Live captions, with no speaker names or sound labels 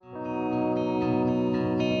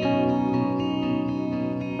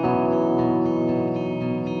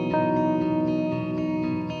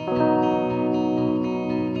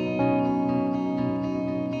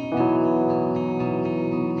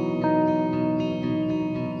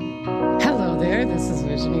there. This is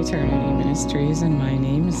Vision Eternity Ministries, and my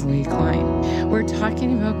name is Lee Klein. We're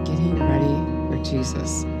talking about getting ready for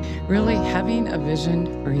Jesus, really having a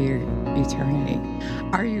vision for your eternity.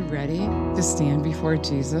 Are you ready to stand before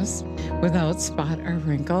Jesus without spot or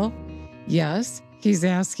wrinkle? Yes, he's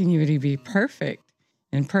asking you to be perfect,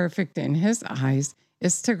 and perfect in his eyes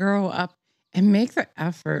is to grow up and make the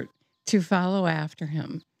effort to follow after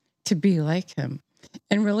him, to be like him.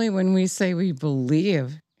 And really, when we say we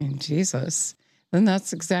believe in Jesus, then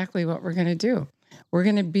that's exactly what we're going to do. We're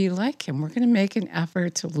going to be like him. We're going to make an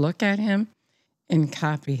effort to look at him and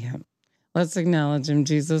copy him. Let's acknowledge him.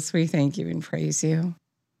 Jesus, we thank you and praise you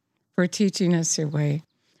for teaching us your way.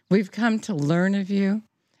 We've come to learn of you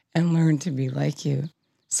and learn to be like you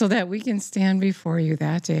so that we can stand before you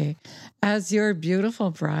that day as your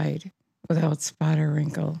beautiful bride without spot or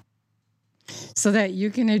wrinkle, so that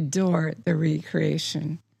you can adore the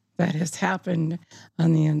recreation that has happened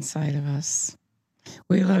on the inside of us.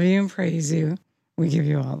 We love you and praise you. We give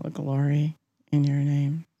you all the glory in your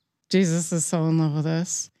name. Jesus is so in love with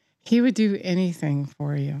us. He would do anything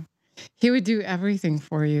for you. He would do everything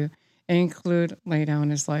for you and include lay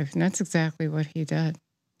down his life. And that's exactly what he did.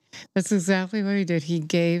 That's exactly what he did. He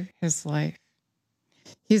gave his life.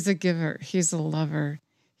 He's a giver. He's a lover.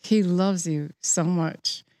 He loves you so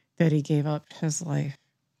much that he gave up his life.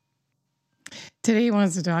 Today he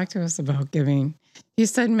wants to talk to us about giving. He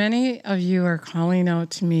said, many of you are calling out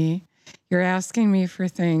to me. You're asking me for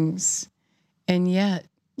things, and yet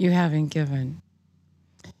you haven't given.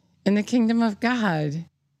 In the kingdom of God,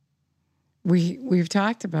 we've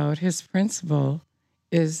talked about his principle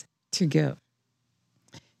is to give.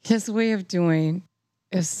 His way of doing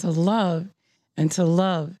is to love, and to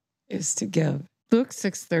love is to give. Luke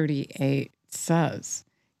 6:38 says,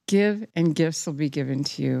 give and gifts will be given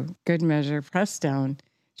to you. Good measure, pressed down,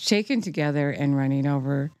 shaken together, and running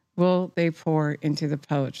over, will they pour into the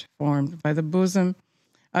pouch formed by the bosom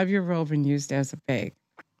of your robe and used as a bag.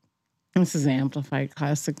 This is Amplified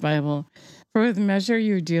Classic Bible. For with the measure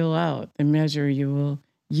you deal out, the measure you will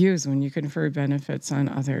use when you confer benefits on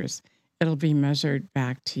others, it'll be measured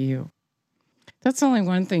back to you. That's only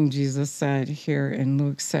one thing Jesus said here in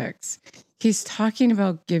Luke 6. He's talking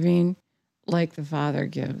about giving like the Father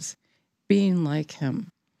gives, being like him.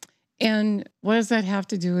 And what does that have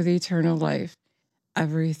to do with eternal life?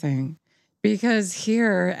 Everything. Because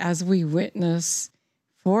here, as we witness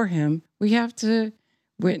for him, we have to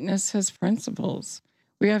witness his principles.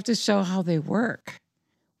 We have to show how they work.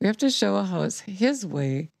 We have to show how his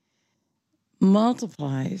way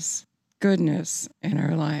multiplies goodness in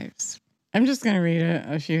our lives. I'm just going to read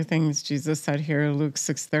a few things Jesus said here in Luke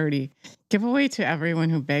 6:30. Give away to everyone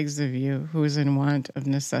who begs of you, who is in want of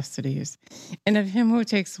necessities, and of him who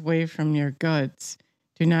takes away from your goods,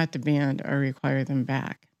 do not demand or require them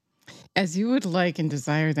back. As you would like and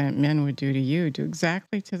desire that men would do to you, do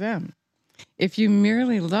exactly to them. If you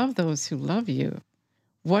merely love those who love you,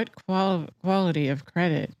 what quality of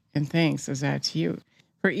credit and thanks is that to you?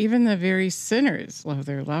 For even the very sinners love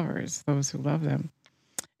their lovers, those who love them.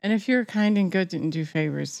 And if you're kind and good and do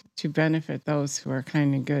favors to benefit those who are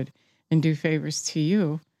kind and good and do favors to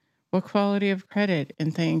you, what quality of credit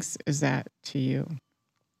and thanks is that to you?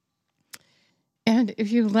 And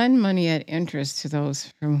if you lend money at interest to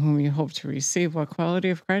those from whom you hope to receive, what quality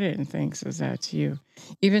of credit and thanks is that to you?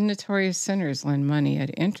 Even notorious sinners lend money at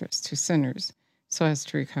interest to sinners so as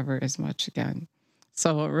to recover as much again.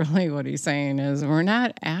 So really what he's saying is we're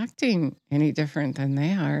not acting any different than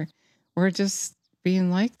they are. We're just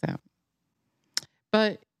being like them.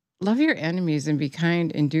 But love your enemies and be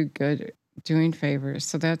kind and do good, doing favors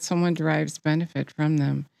so that someone derives benefit from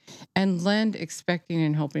them, and lend expecting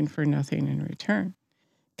and hoping for nothing in return,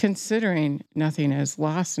 considering nothing as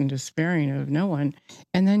lost and despairing of no one,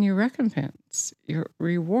 and then your recompense, your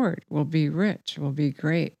reward will be rich, will be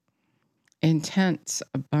great, intense,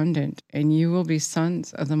 abundant, and you will be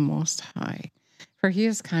sons of the Most High, for he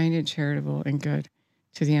is kind and charitable and good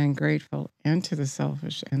to the ungrateful and to the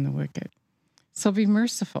selfish and the wicked. So be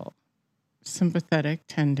merciful, sympathetic,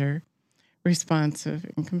 tender, responsive,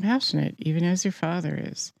 and compassionate, even as your Father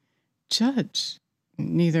is. Judge,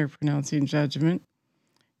 neither pronouncing judgment,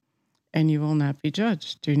 and you will not be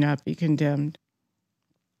judged. Do not be condemned.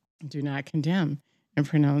 Do not condemn and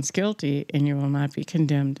pronounce guilty, and you will not be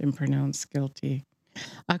condemned and pronounced guilty.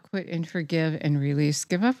 Acquit and forgive and release.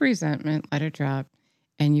 Give up resentment, let it drop,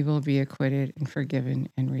 and you will be acquitted and forgiven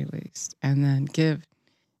and released. And then give,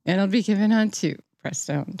 and it'll be given unto you, pressed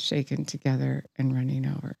down, shaken together, and running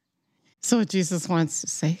over. So what Jesus wants to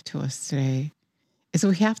say to us today is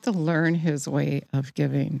we have to learn his way of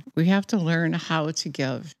giving. We have to learn how to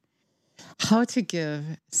give. How to give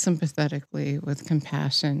sympathetically with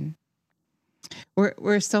compassion.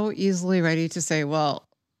 We're so easily ready to say, well,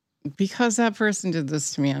 because that person did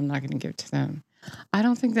this to me, I'm not going to give to them. I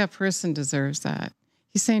don't think that person deserves that.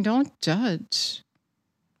 He's saying, don't judge,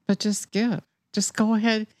 but just give. Just go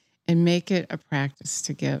ahead and make it a practice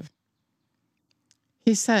to give.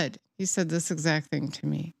 He said this exact thing to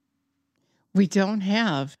me. We don't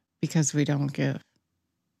have because we don't give.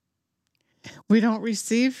 We don't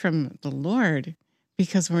receive from the Lord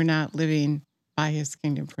because we're not living by his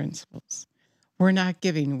kingdom principles. We're not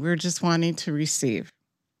giving. We're just wanting to receive.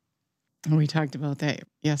 And we talked about that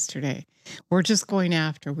yesterday. We're just going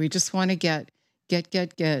after. We just want to get.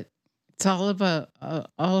 It's all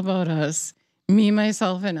about us, me,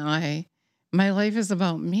 myself, and I. My life is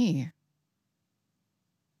about me.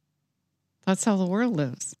 That's how the world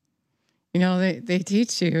lives. You know, they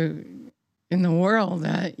teach you in the world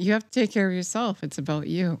that you have to take care of yourself. It's about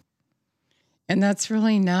you. And that's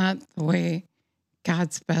really not the way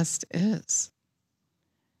God's best is.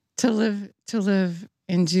 To live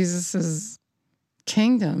in Jesus's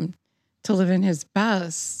kingdom, to live in his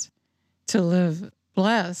best, to live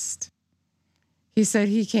blessed. He said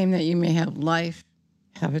he came that you may have life,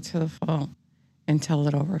 have it to the full, until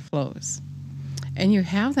it overflows. And you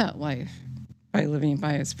have that life by living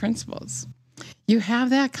by his principles. You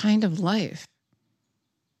have that kind of life,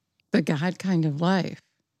 the God kind of life,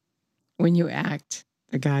 when you act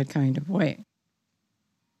the God kind of way.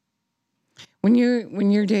 When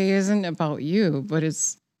your day isn't about you, but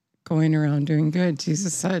it's going around doing good.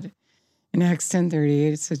 Jesus said in Acts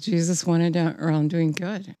 10:38, it said Jesus went around doing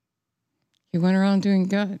good. He went around doing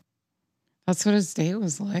good. That's what his day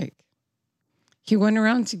was like. He went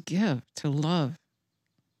around to give, to love,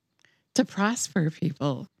 to prosper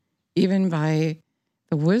people, even by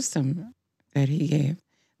the wisdom that he gave,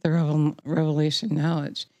 the revelation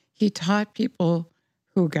knowledge. He taught people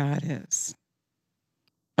who God is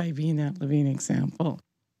by being that living example.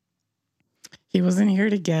 He wasn't here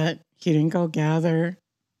to get. He didn't go gather.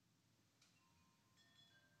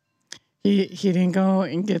 He didn't go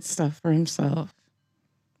and get stuff for himself,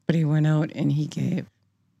 but he went out and he gave.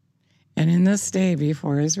 And in this day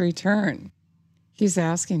before his return, he's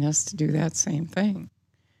asking us to do that same thing,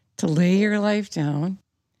 to lay your life down,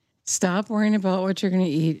 stop worrying about what you're going to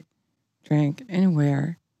eat, drink, and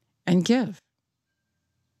wear, and give.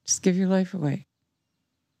 Just give your life away.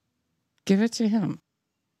 Give it to him.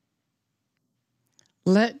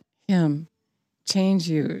 Let him change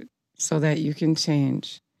you so that you can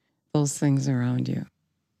change those things around you.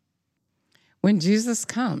 When Jesus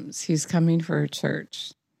comes, he's coming for a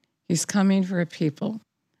church. He's coming for a people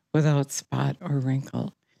without spot or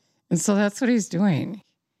wrinkle. And so that's what he's doing.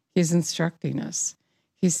 He's instructing us.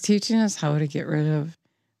 He's teaching us how to get rid of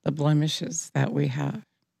the blemishes that we have.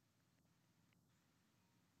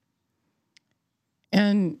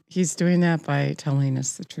 And he's doing that by telling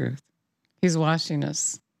us the truth. He's washing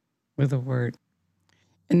us with the word.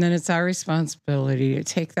 And then it's our responsibility to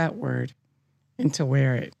take that word and to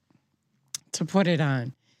wear it, to put it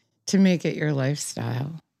on, to make it your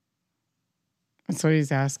lifestyle. That's what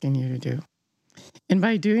he's asking you to do. And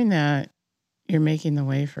by doing that, you're making the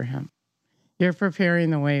way for him. You're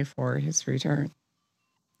preparing the way for his return.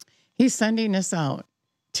 He's sending us out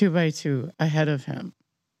 2 by 2 ahead of him.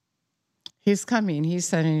 He's coming. He's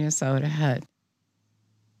sending us out ahead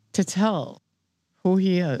to tell who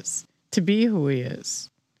he is, to be who he is,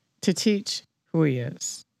 to teach who he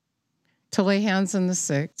is, to lay hands on the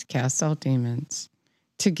sick, to cast out demons,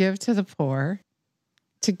 to give to the poor,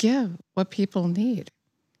 to give what people need.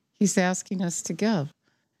 He's asking us to give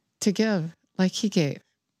like he gave.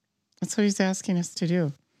 That's what he's asking us to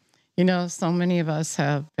do. You know, so many of us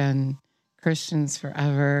have been Christians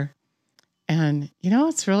forever. And, you know,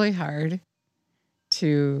 it's really hard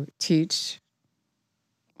to teach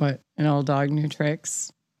what an old dog knew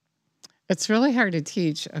tricks. It's really hard to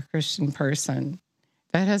teach a Christian person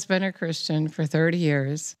that has been a Christian for 30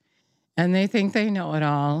 years and they think they know it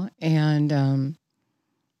all. And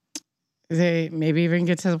they maybe even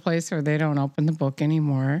get to the place where they don't open the book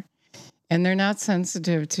anymore. And they're not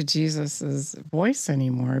sensitive to Jesus's voice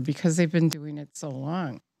anymore because they've been doing it so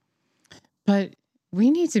long. But we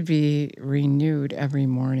need to be renewed every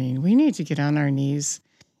morning. We need to get on our knees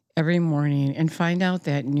every morning and find out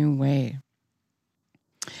that new way.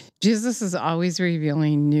 Jesus is always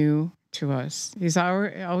revealing new to us. He's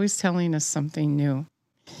always telling us something new.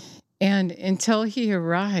 And until he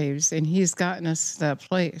arrives and he's gotten us to that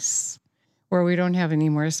place where we don't have any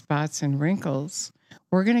more spots and wrinkles,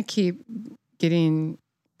 we're going to keep getting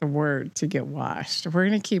the word to get washed. We're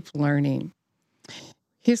going to keep learning.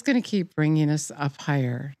 He's going to keep bringing us up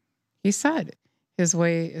higher. He said his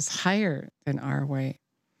way is higher than our way.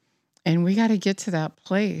 And we got to get to that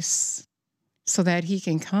place so that he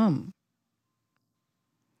can come.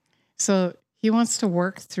 So he wants to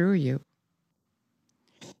work through you.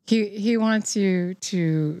 He wants you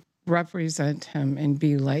to represent him and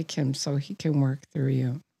be like him so he can work through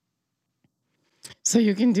you. So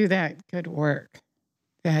you can do that good work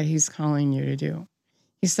that he's calling you to do.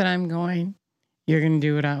 He said, I'm going, you're going to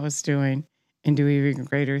do what I was doing and do even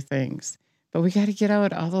greater things. But we got to get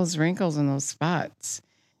out all those wrinkles and those spots.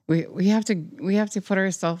 We have to put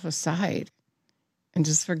ourselves aside and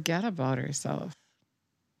just forget about ourselves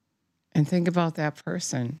and think about that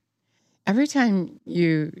person. Every time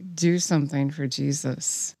you do something for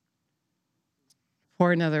Jesus,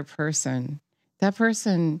 for another person, that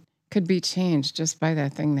person could be changed just by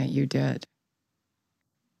that thing that you did.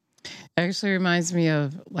 It actually reminds me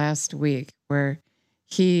of last week where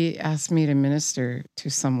he asked me to minister to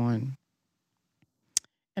someone,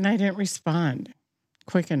 and I didn't respond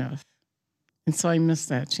quick enough. And so I missed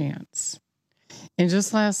that chance. And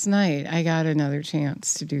just last night, I got another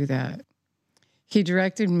chance to do that. He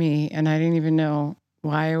directed me, and I didn't even know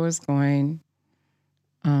why I was going,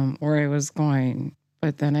 where I was going.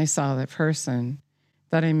 But then I saw that person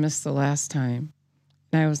that I missed the last time,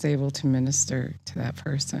 and I was able to minister to that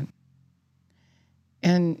person.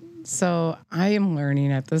 And so I am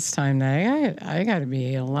learning at this time that I got to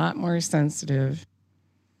be a lot more sensitive,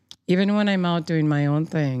 even when I'm out doing my own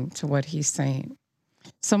thing, to what he's saying.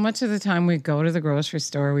 So much of the time we go to the grocery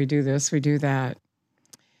store, we do this, we do that.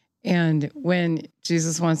 And when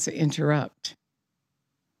Jesus wants to interrupt,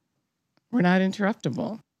 we're not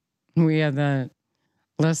interruptible. We had that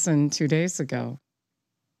lesson 2 days ago.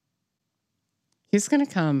 He's going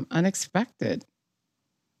to come unexpected.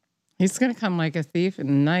 He's going to come like a thief in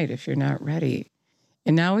the night if you're not ready.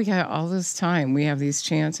 And now we got all this time. We have these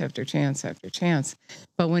chance after chance after chance.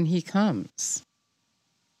 But when he comes,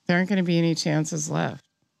 there aren't going to be any chances left.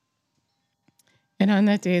 And on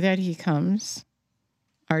that day that he comes,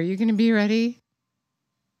 are you going to be ready?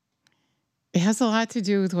 It has a lot to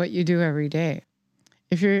do with what you do every day.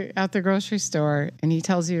 If you're at the grocery store and he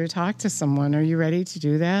tells you to talk to someone, are you ready to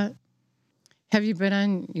do that? Have you been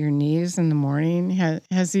on your knees in the morning?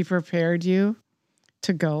 Has he prepared you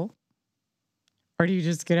to go? Or do you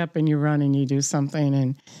just get up and you run and you do something,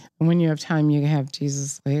 and when you have time, you have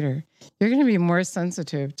Jesus later? You're going to be more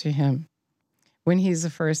sensitive to him when he's the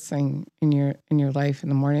first thing in your life in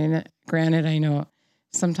the morning. Granted, I know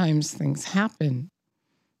sometimes things happen,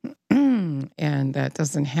 and that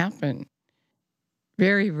doesn't happen.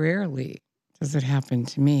 Very rarely does it happen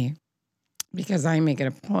to me, because I make it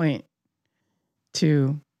a point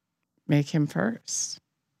to make him first.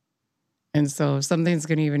 And so if something's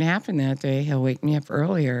going to even happen that day, he'll wake me up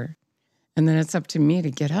earlier, and then it's up to me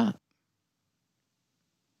to get up.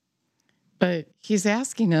 But he's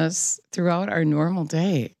asking us throughout our normal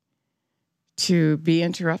day to be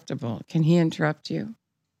interruptible. Can he interrupt you?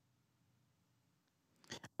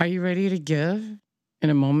 Are you ready to give in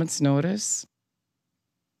a moment's notice?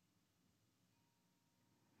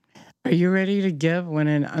 Are you ready to give when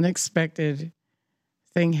an unexpected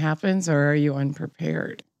thing happens, or are you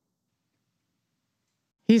unprepared?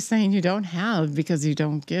 He's saying you don't have because you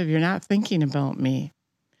don't give. You're not thinking about me.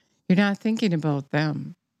 You're not thinking about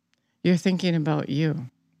them. You're thinking about you.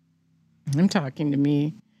 I'm talking to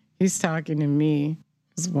me. He's talking to me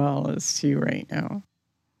as well as to you right now.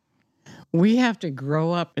 We have to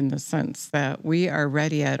grow up in the sense that we are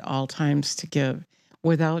ready at all times to give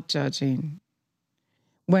without judging.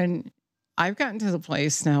 When I've gotten to the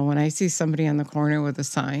place now, when I see somebody on the corner with a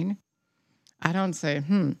sign, I don't say,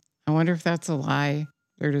 I wonder if that's a lie.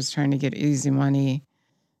 They're just trying to get easy money.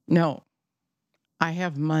 No, I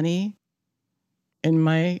have money in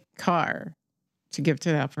my car to give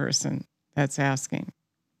to that person that's asking.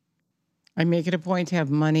 I make it a point to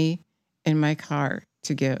have money in my car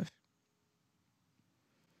to give.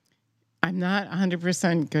 I'm not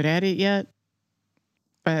 100% good at it yet,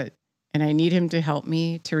 and I need him to help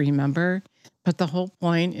me to remember. But the whole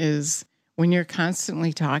point is when you're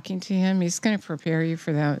constantly talking to him, he's going to prepare you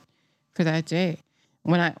for that day.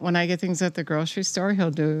 When I get things at the grocery store,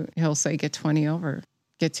 he'll say, get 20 over,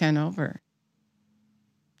 get 10 over.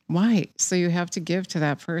 Why? So you have to give to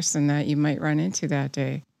that person that you might run into that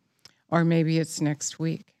day. Or maybe it's next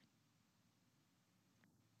week.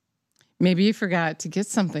 Maybe you forgot to get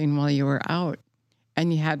something while you were out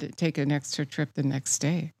and you had to take an extra trip the next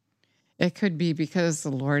day. It could be because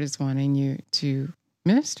the Lord is wanting you to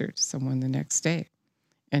minister to someone the next day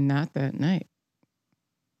and not that night.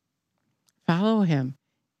 Follow him.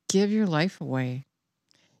 Give your life away.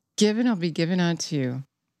 Give and it'll be given unto you.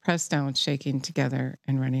 pressed down, shaking together,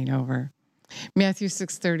 and running over. Matthew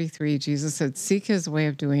 6:33, Jesus said, seek his way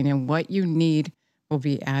of doing, and what you need will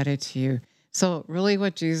be added to you. So really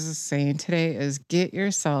what Jesus is saying today is get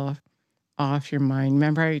yourself off your mind.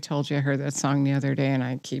 Remember I told you I heard that song the other day and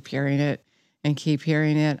I keep hearing it and keep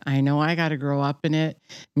hearing it. I know I got to grow up in it.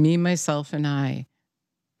 Me, myself, and I.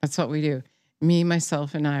 That's what we do. Me,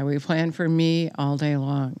 myself, and I. We plan for me all day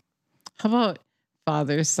long. How about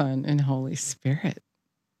Father, Son, and Holy Spirit?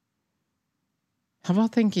 How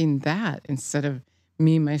about thinking that instead of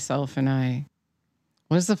me, myself, and I?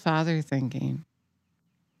 What is the Father thinking?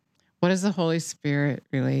 What is the Holy Spirit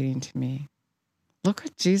relating to me? Look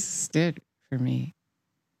what Jesus did for me.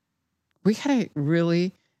 We got to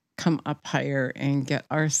really come up higher and get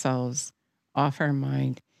ourselves off our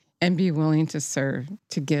mind and be willing to serve,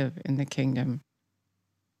 to give in the kingdom,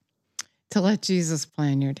 to let Jesus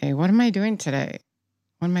plan your day. What am I doing today?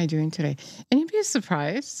 What am I doing today? And you'd be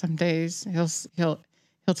surprised. Some days he'll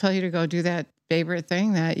tell you to go do that favorite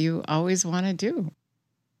thing that you always want to do.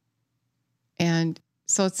 And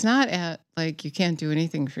so it's not like you can't do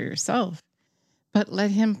anything for yourself, but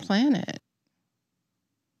let him plan it.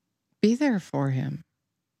 Be there for him.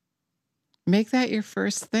 Make that your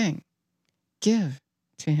first thing. Give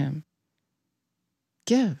to him.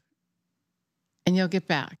 Give. And you'll get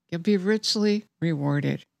back. You'll be richly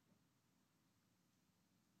rewarded.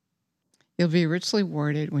 You'll be richly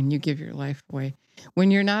rewarded when you give your life away. When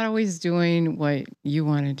you're not always doing what you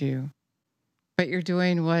want to do, but you're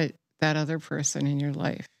doing what that other person in your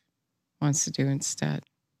life wants to do instead.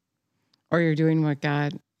 Or you're doing what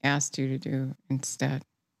God asked you to do instead.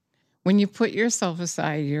 When you put yourself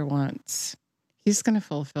aside, your wants, he's going to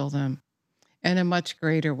fulfill them in a much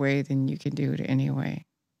greater way than you can do it anyway.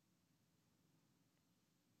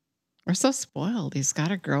 We're so spoiled. He's got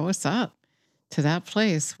to grow us up to that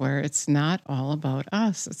place where it's not all about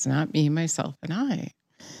us. It's not me, myself, and I,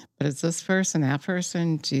 but it's this person, that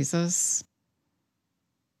person, Jesus,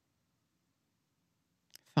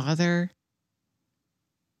 Father,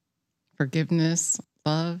 forgiveness,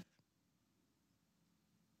 love,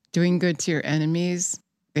 doing good to your enemies.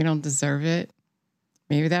 They don't deserve it.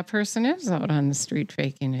 Maybe that person is out on the street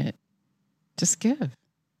faking it. Just give.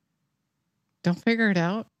 Don't figure it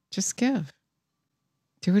out. Just give.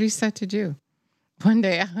 Do what he said to do. One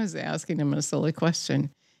day I was asking him a silly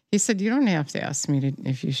question. He said, you don't have to ask me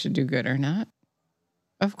if you should do good or not.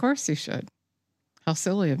 Of course you should. How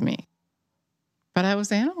silly of me. But I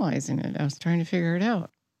was analyzing it. I was trying to figure it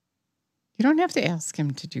out. You don't have to ask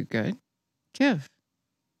him to do good. Give.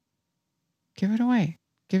 Give it away.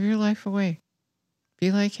 Give your life away.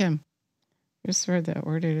 Be like him. Just read that.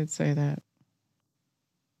 Where did it say that?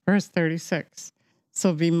 Verse 36.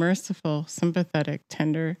 So be merciful, sympathetic,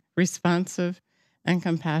 tender, responsive, and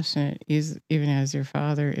compassionate, even as your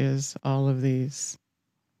Father is all of these.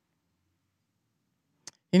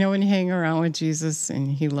 You know, when you hang around with Jesus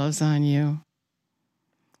and he loves on you,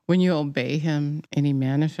 when you obey him and he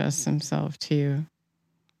manifests himself to you,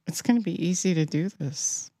 it's going to be easy to do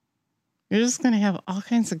this. You're just going to have all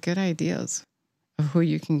kinds of good ideas of who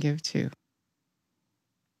you can give to.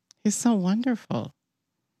 He's so wonderful.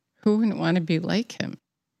 Who wouldn't want to be like him?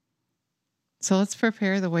 So let's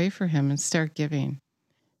prepare the way for him and start giving.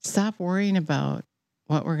 Stop worrying about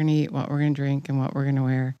what we're going to eat, what we're going to drink, and what we're going to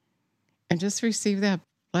wear. And just receive that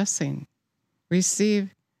blessing.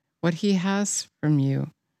 Receive what he has from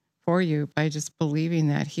you, for you, by just believing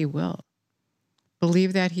that he will.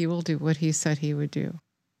 Believe that he will do what he said he would do.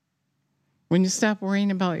 When you stop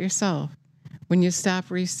worrying about yourself, when you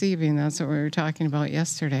stop receiving, that's what we were talking about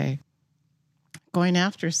yesterday, going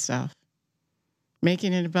after stuff,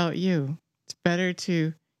 making it about you. It's better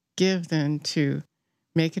to give than to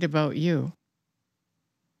make it about you.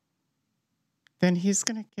 Then he's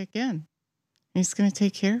going to kick in. He's going to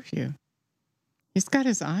take care of you. He's got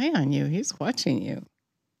his eye on you. He's watching you.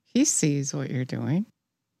 He sees what you're doing.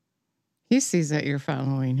 He sees that you're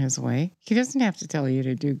following his way. He doesn't have to tell you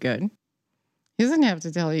to do good. He doesn't have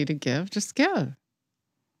to tell you to give. Just give.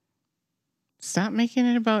 Stop making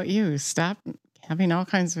it about you. Stop having all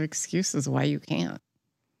kinds of excuses why you can't.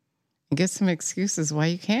 And get some excuses why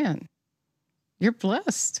you can. You're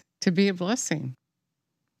blessed to be a blessing.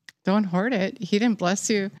 Don't hoard it. He didn't bless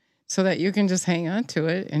you so that you can just hang on to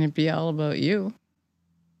it and it be all about you.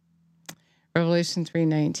 Revelation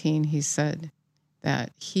 3:19, he said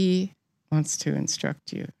that he wants to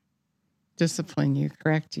instruct you, discipline you,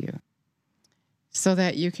 correct you, so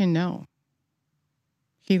that you can know.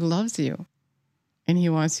 He loves you and he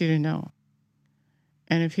wants you to know.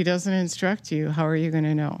 And if he doesn't instruct you, how are you going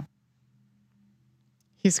to know?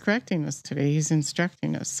 He's correcting us today. He's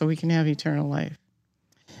instructing us so we can have eternal life.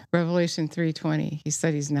 Revelation 3:20, he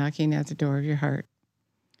said he's knocking at the door of your heart.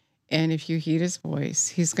 And if you heed his voice,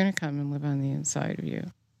 he's going to come and live on the inside of you.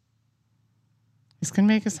 He's going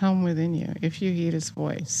to make his home within you if you heed his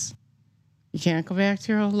voice. You can't go back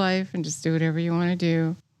to your old life and just do whatever you want to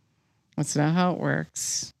do. That's not how it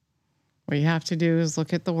works. What you have to do is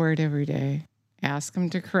look at the word every day. Ask him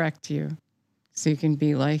to correct you so you can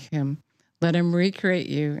be like him. Let him recreate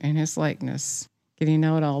you in his likeness, getting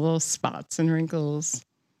out all those spots and wrinkles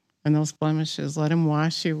and those blemishes. Let him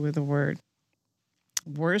wash you with the word.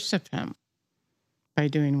 Worship him by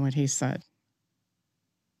doing what he said.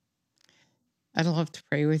 I'd love to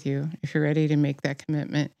pray with you if you're ready to make that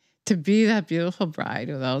commitment to be that beautiful bride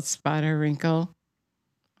without spot or wrinkle.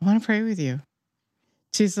 I want to pray with you.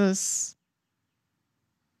 Jesus,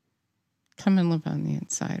 come and live on the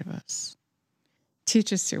inside of us.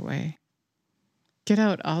 Teach us your way. Get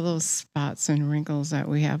out all those spots and wrinkles that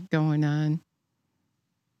we have going on.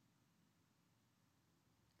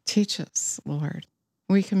 Teach us, Lord.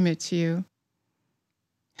 We commit to you.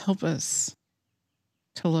 Help us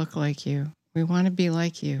to look like you. We want to be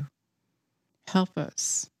like you. Help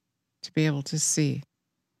us to be able to see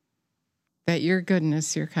that your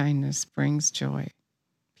goodness, your kindness brings joy,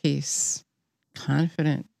 peace,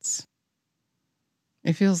 confidence.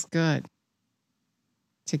 It feels good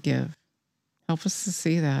to give. Help us to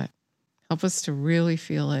see that. Help us to really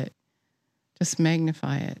feel it. Just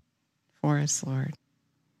magnify it for us, Lord.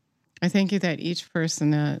 I thank you that each person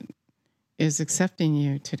that is accepting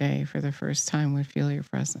you today for the first time would feel your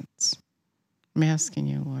presence. I'm asking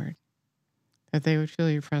you, Lord, that they would feel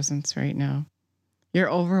your presence right now, your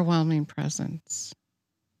overwhelming presence.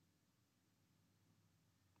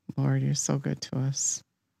 Lord, you're so good to us.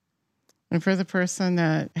 And for the person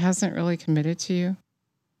that hasn't really committed to you,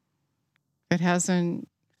 that hasn't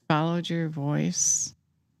followed your voice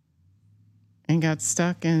and got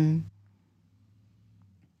stuck in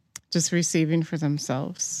just receiving for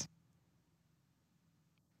themselves,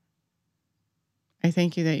 I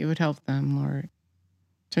thank you that you would help them, Lord,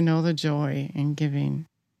 to know the joy in giving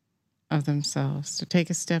of themselves, to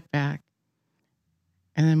take a step back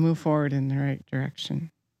and then move forward in the right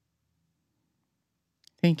direction.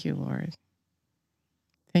 Thank you, Lord.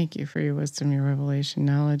 Thank you for your wisdom, your revelation,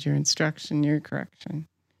 knowledge, your instruction, your correction.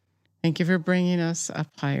 Thank you for bringing us up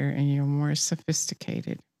higher in your more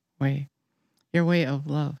sophisticated way, your way of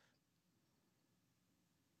love.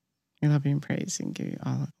 Your loving praise and give you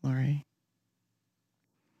all the glory.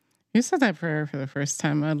 You said that prayer for the first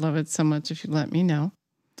time. I'd love it so much if you let me know.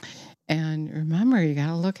 And remember, you got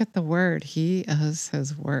to look at the word. He is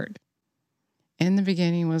his word. In the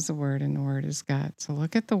beginning was the word, and the word is God. So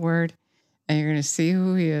look at the word, and you're going to see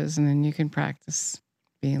who he is, and then you can practice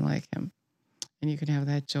being like him. And you can have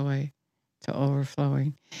that joy to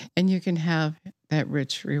overflowing. And you can have that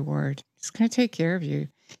rich reward. He's going to take care of you.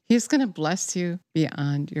 He's going to bless you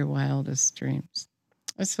beyond your wildest dreams.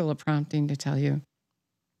 I just feel a prompting to tell you.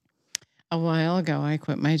 A while ago, I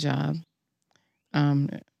quit my job.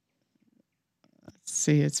 Let's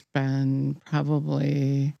see, it's been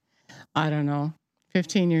probably,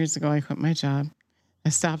 15 years ago, I quit my job. I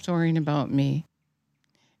stopped worrying about me,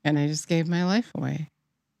 and I just gave my life away.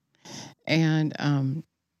 And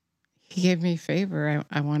he gave me favor.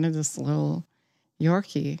 I wanted this little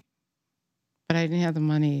Yorkie, but I didn't have the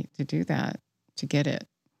money to do that, to get it.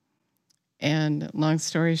 And long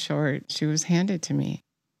story short, she was handed to me.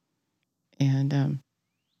 And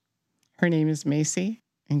her name is Macy,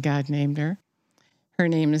 and God named her. Her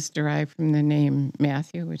name is derived from the name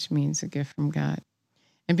Matthew, which means a gift from God.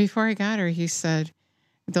 And before I got her, he said,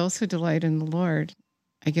 those who delight in the Lord,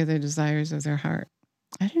 I give the desires of their heart.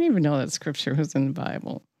 I didn't even know that scripture was in the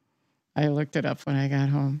Bible. I looked it up when I got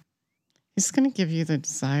home. He's going to give you the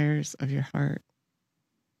desires of your heart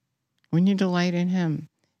when you delight in him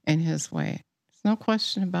and his way. There's no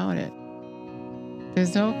question about it.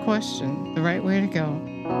 There's no question. The right way to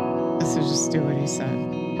go is to just do what he said.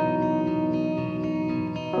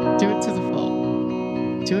 Do it to the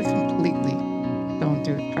full. Do it completely. Don't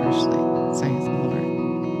do it partially, saith the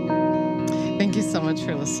Lord. Thank you so much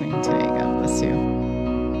for listening today. God bless you.